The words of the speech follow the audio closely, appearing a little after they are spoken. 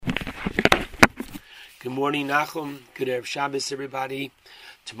Good morning, Nachum. Good Erev Shabbos, everybody.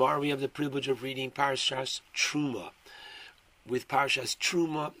 Tomorrow we have the privilege of reading Parashas Truma. With Parashas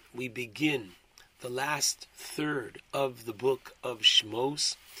Truma, we begin the last third of the book of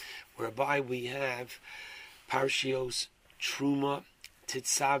Shmos, whereby we have Parashios Truma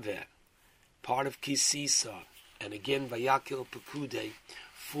Tetzaveh, part of Kisisa, and again Vayakil Pekude,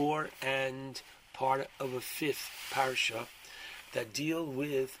 4 and part of a fifth parasha that deal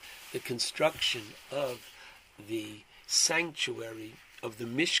with the construction of the sanctuary of the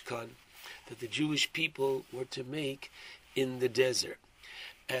Mishkan that the Jewish people were to make in the desert.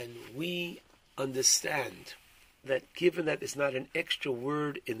 And we understand that given that it's not an extra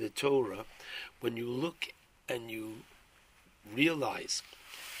word in the Torah, when you look and you realize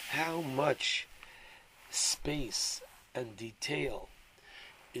how much space and detail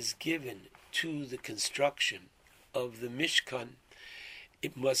is given to the construction of the Mishkan,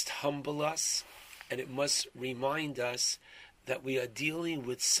 it must humble us and it must remind us that we are dealing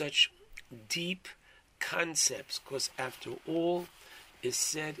with such deep concepts, because after all is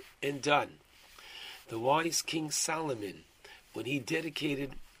said and done, the wise King Solomon, when he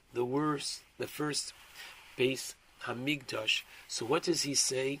dedicated the first Beis Hamikdash, so what does he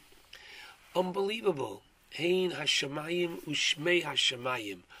say? Unbelievable. Hein hashamayim ushmei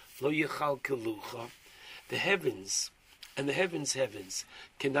hashamayim lo yechal kelucha. The heavens and the heavens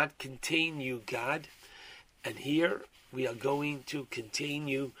cannot contain you, God. And here we are going to contain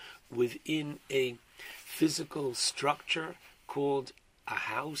you within a physical structure called a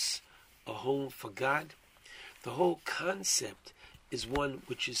house, a home for God. The whole concept is one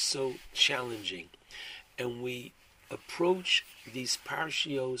which is so challenging. And we approach these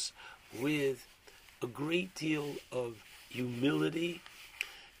parashios with a great deal of humility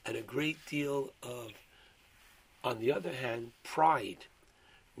and a great deal of, on the other hand, pride,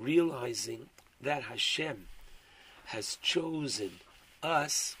 realizing that Hashem has chosen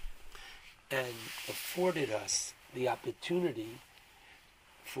us and afforded us the opportunity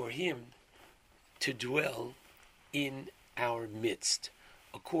for Him to dwell in our midst.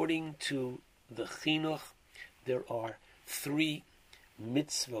 According to the Chinuch, there are 3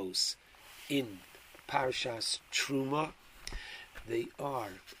 mitzvos in Parashas Truma. They are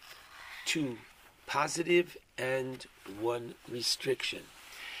 2 positive and 1 restriction.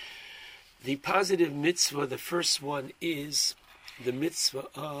 The positive mitzvah, the first one, is the mitzvah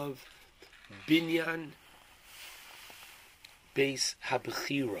of Binyan Beis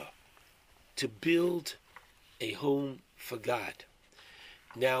Habechira, to build a home for God.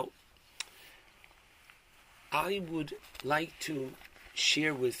 Now, I would like to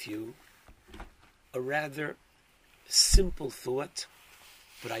share with you a rather simple thought,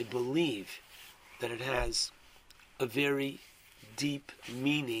 but I believe that it has a very deep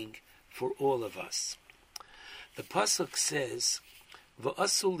meaning for all of us. The pasuk says,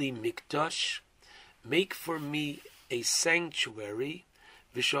 "V'asu li mikdash," make for me a sanctuary,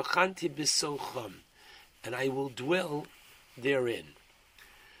 v'shochanti b'socham, and I will dwell therein.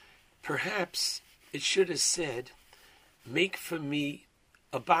 Perhaps it should have said, make for me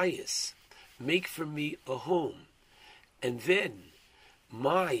a bias, make for me a home, and then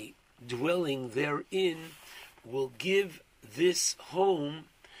my dwelling therein will give this home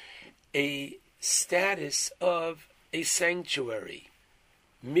a status of a sanctuary.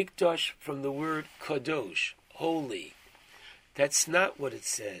 Mikdash, from the word kadosh, holy. That's not what it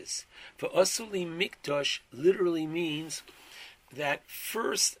says. For asuli mikdash literally means that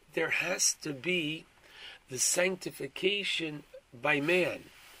first there has to be the sanctification by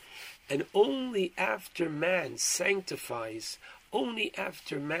man. And only after man sanctifies, only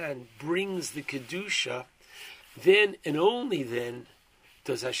after man brings the Kedusha, then and only then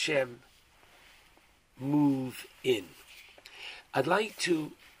does Hashem move in. I'd like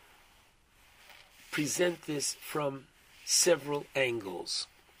to present this from several angles.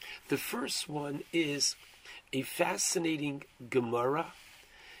 The first one is a fascinating Gemara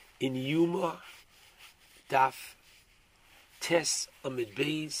in Yuma, Daf Tes Amid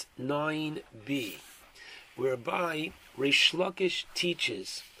Beis 9b, whereby Reish Lakish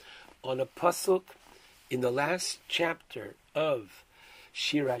teaches on a pasuk in the last chapter of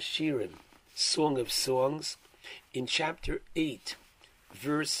Shir HaShirim, Song of Songs, in chapter 8,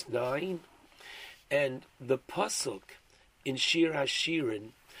 verse 9, and the pasuk in Shir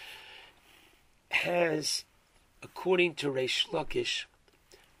HaShirim has, according to Reish Lakish,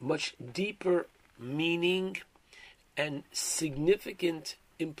 much deeper meaning and significant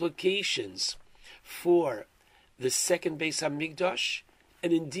implications for the second Beis Hamikdash,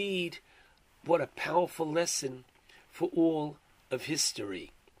 and indeed, what a powerful lesson for all of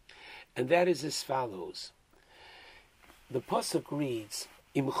history. and that is as follows. The pasuk reads,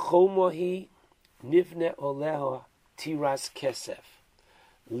 Im chomohi nivne oleha tiras kesef.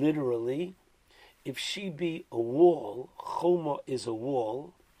 Literally, if she be a wall, choma is a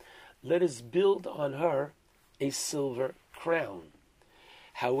wall, let us build on her a silver crown.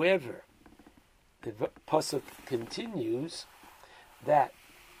 However, the pasuk continues that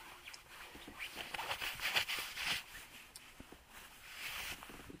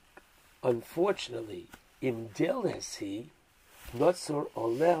unfortunately, im delesi notzor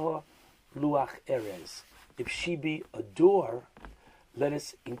oleha luach erez. If she be a door, let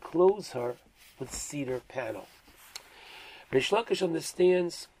us enclose her with cedar panel. Reish Lakish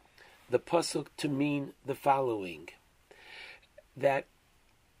understands the pasuk to mean the following: that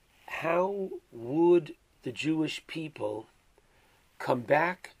how would the Jewish people come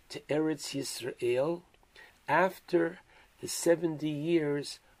back to Eretz Yisrael after the 70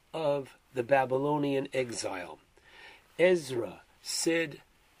 years of the Babylonian exile? Ezra said,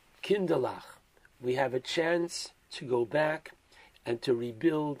 Kindalach, we have a chance to go back and to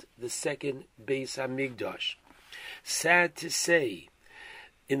rebuild the second Beis HaMikdash. Sad to say,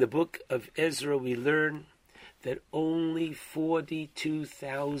 in the book of Ezra we learn that only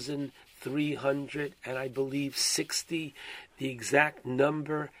 42,300 and I believe 60, the exact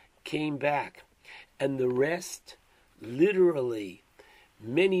number, came back. And the rest, literally,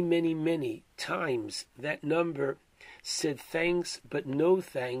 many times that number said thanks but no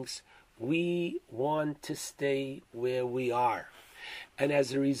thanks, we want to stay where we are. And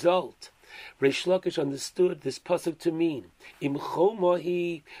as a result, Reish Lakish understood this pasuk to mean, Im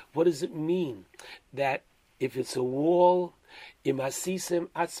chomohi, what does it mean? That if it's a wall, Im asisem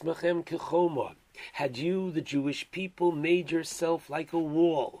atzmachem kechoma, had you, the Jewish people, made yourself like a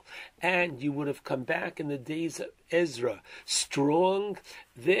wall, and you would have come back in the days of Ezra strong,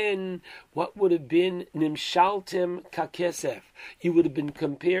 then what would have been nimshaltem kakesef? You would have been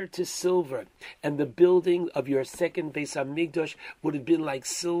compared to silver, and the building of your second Beis HaMikdash would have been like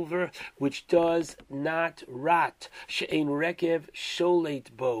silver, which does not rot. She'ein rekev sholet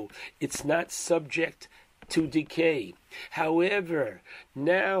bo. It's not subject to decay. However,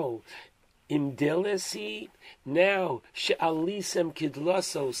 now, Imdelesi, now she'alisem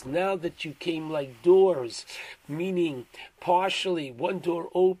kidlasos, now that you came like doors, meaning partially, one door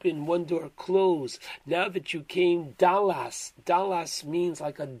open, one door closed. Now that you came dalas, dalas means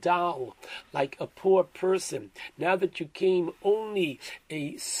like a doll, like a poor person. Now that you came only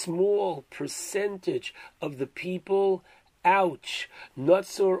a small percentage of the people, ouch,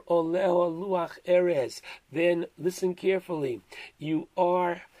 notzor oleho luach erez, then listen carefully, you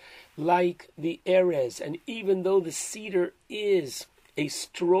are like the erez, and even though the cedar is a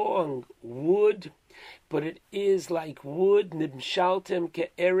strong wood, but it is like wood, nimshaltem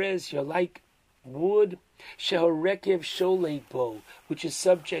ke'erez, you're like wood, shehorekev sholepo, which is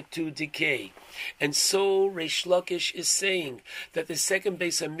subject to decay. And so Reish Lakish is saying that the second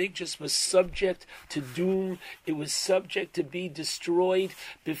Beis HaMikdash was subject to doom, it was subject to be destroyed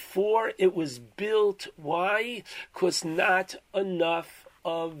before it was built. Why? Because not enough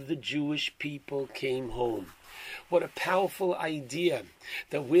of the Jewish people came home. What a powerful idea.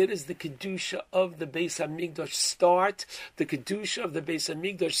 That where does the Kedusha of the Beis HaMikdash start? The Kedusha of the Beis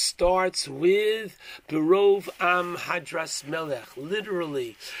HaMikdash starts with Berov Am Hadras Melech,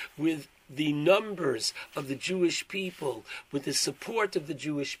 literally with the numbers of the Jewish people, with the support of the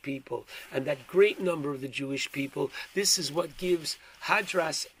Jewish people, and that great number of the Jewish people. This is what gives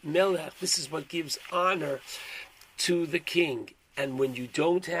Hadras Melech, this is what gives honor to the king. And when you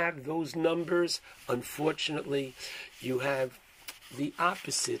don't have those numbers, unfortunately, you have the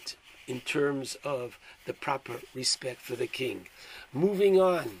opposite in terms of the proper respect for the king. Moving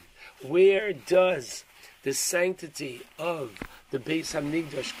on, where does the sanctity of the Beis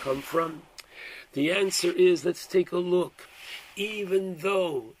HaMikdash come from? The answer is, let's take a look. Even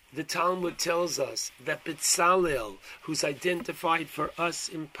though the Talmud tells us that Betzalel, who's identified for us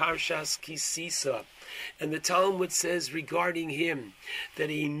in Parshas Kisisa, and the Talmud says regarding him that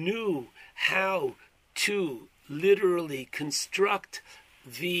he knew how to literally construct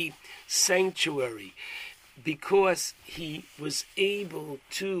the sanctuary because he was able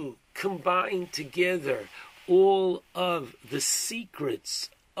to combine together all of the secrets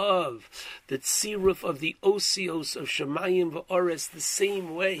of the tziruf of the osios of Shemayim v'Ores, the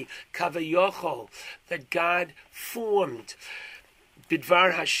same way, Kavayochol, that God formed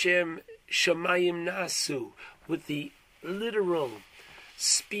Bidvar Hashem Shemayim Nasu, with the literal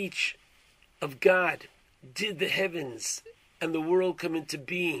speech of God, did the heavens and the world come into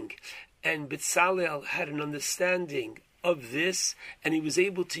being. And Betzalel had an understanding of this, and he was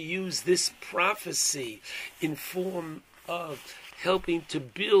able to use this prophecy in form of helping to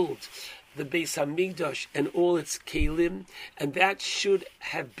build the Beis Hamikdash and all its kelim, and that should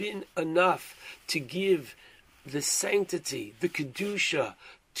have been enough to give the sanctity, the kedusha,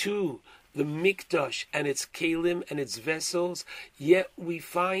 to the Mikdash and its kelim and its vessels. Yet we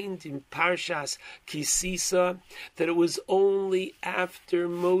find in Parshas Kisisa that it was only after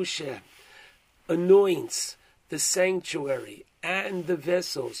Moshe anoints the sanctuary and the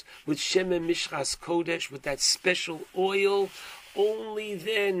vessels with Shemen Mishras Kodesh, with that special oil. Only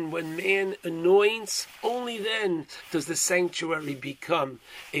then, when man anoints, only then does the sanctuary become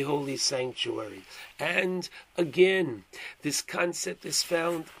a holy sanctuary. And again, this concept is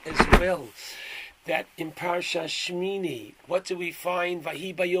found as well, that in Parsha Shmini, what do we find?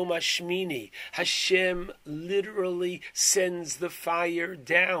 Vahi bayom hashmini. Hashem literally sends the fire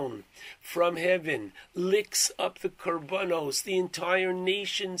down from heaven, licks up the korbanos. The entire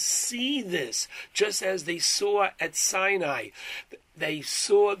nation see this, just as they saw at Sinai. They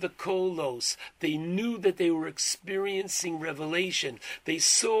saw the kolos. They knew that they were experiencing revelation. They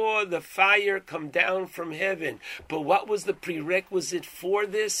saw the fire come down from heaven. But what was the prerequisite for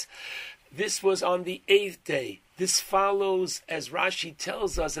this? This was on the 8th day. This follows, as Rashi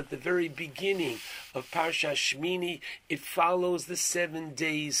tells us at the very beginning of Parsha Shmini, it follows the 7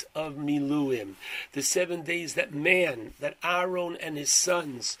 days of Miluim. The 7 days that Aaron and his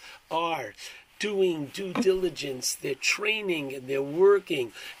sons are doing due diligence, they're training and they're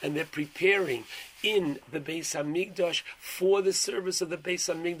working and they're preparing in the Beis Hamikdash for the service of the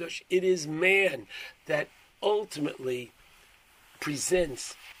Beis Hamikdash. It is man that ultimately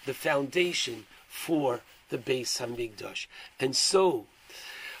presents the foundation for the Beis Hamikdash. And so,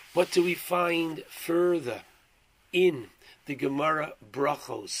 what do we find further in the Gemara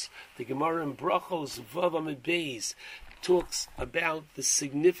Brachos? The Gemara in Brachos, Vav Amud Beis, talks about the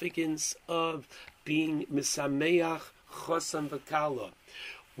significance of being Misameach Chosam V'Kala,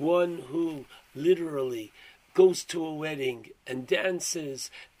 one who literally goes to a wedding and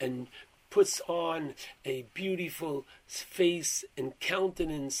dances and puts on a beautiful face and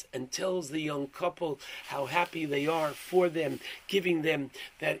countenance and tells the young couple how happy they are for them, giving them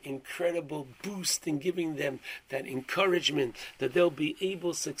that incredible boost and giving them that encouragement that they'll be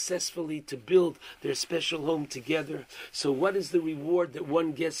able successfully to build their special home together. So what is the reward that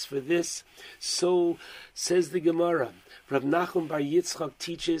one gets for this? So says the Gemara, Rav Nachum Bar Yitzchak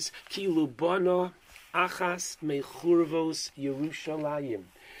teaches, Ki lubana achas mechurvos Yerushalayim.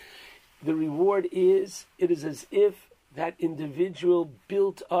 The reward is, it is as if that individual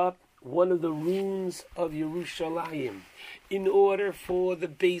built up one of the rooms of Yerushalayim. In order for the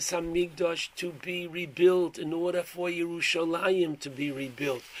Beis Hamikdash to be rebuilt, in order for Yerushalayim to be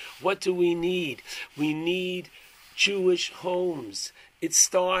rebuilt, what do we need? We need Jewish homes. It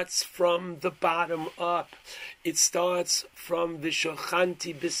starts from the bottom up. It starts from the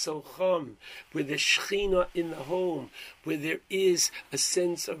Shochanti B'Socham, where the Shechina in the home, where there is a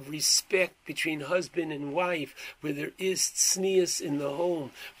sense of respect between husband and wife, where there is tznius in the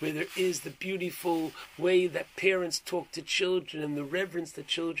home, where there is the beautiful way that parents talk to children and the reverence that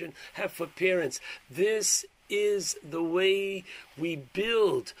children have for parents. This is the way we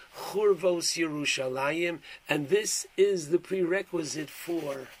build Churvos Yerushalayim, and this is the prerequisite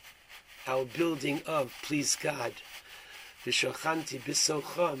for our building of, please God, the Shochanti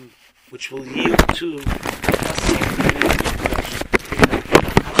B'Socham, which will yield to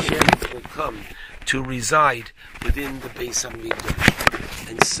Hashem will come to reside within the Beis Hamikdash.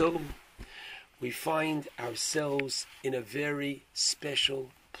 And so we find ourselves in a very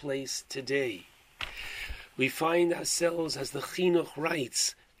special place today. We find ourselves, as the Chinuch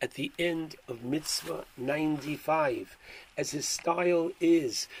writes, at the end of Mitzvah 95, as his style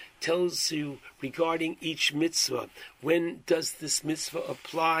is, tells you regarding each mitzvah, when does this mitzvah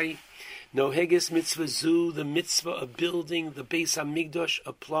apply? Noheges mitzvah zu, the mitzvah of building the Beis Hamikdash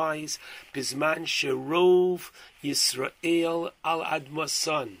applies, Bizman Sherov Yisrael al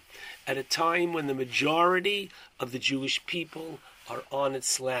Admasan, at a time when the majority of the Jewish people are on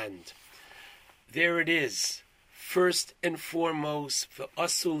its land. There it is. First and foremost, for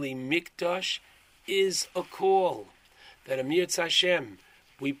Asuli Mikdash is a call that Amir Hashem,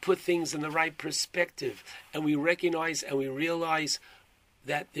 we put things in the right perspective and we recognize and we realize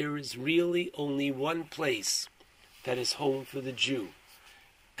that there is really only one place that is home for the Jew,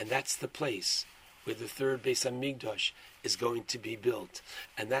 and that's the place where the third Beis Hamikdash is going to be built,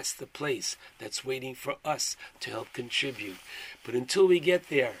 and that's the place that's waiting for us to help contribute. But until we get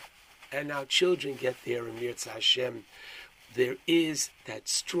there, and our children get there in Mirza Hashem, there is that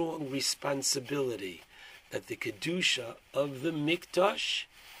strong responsibility that the Kedusha of the Mikdash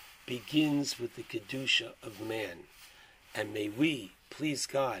begins with the Kedusha of man. And may we, please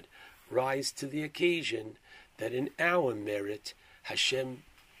God, rise to the occasion that in our merit Hashem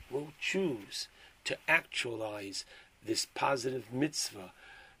will choose to actualize this positive mitzvah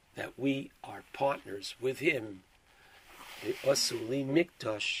that we are partners with Him. Ve'osuli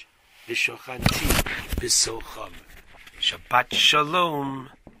mikdash v'shochanti b'socham. Shabbat shalom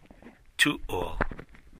to all.